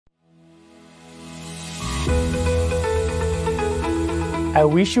I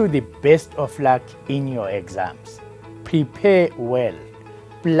wish you the best of luck in your exams. Prepare well,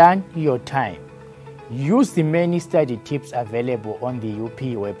 plan your time, use the many study tips available on the UP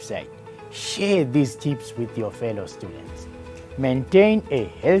website. Share these tips with your fellow students. Maintain a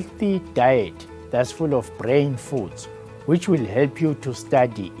healthy diet that's full of brain foods, which will help you to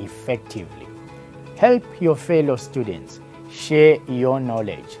study effectively. Help your fellow students. Share your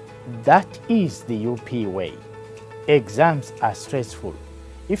knowledge. That is the UP way. Exams are stressful.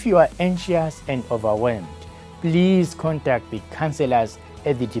 If you are anxious and overwhelmed, please contact the counselors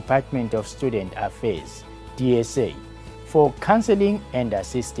at the Department of Student Affairs, DSA, for counseling and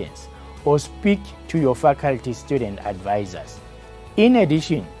assistance, or speak to your faculty student advisors. In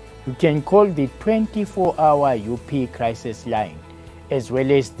addition, you can call the 24-hour UP crisis line as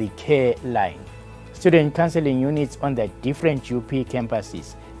well as the care line. Student counseling units on the different UP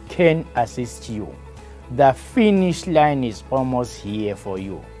campuses can assist you. The finish line is almost here for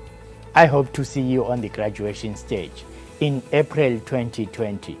you. I hope to see you on the graduation stage in April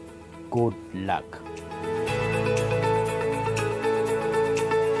 2020. Good luck.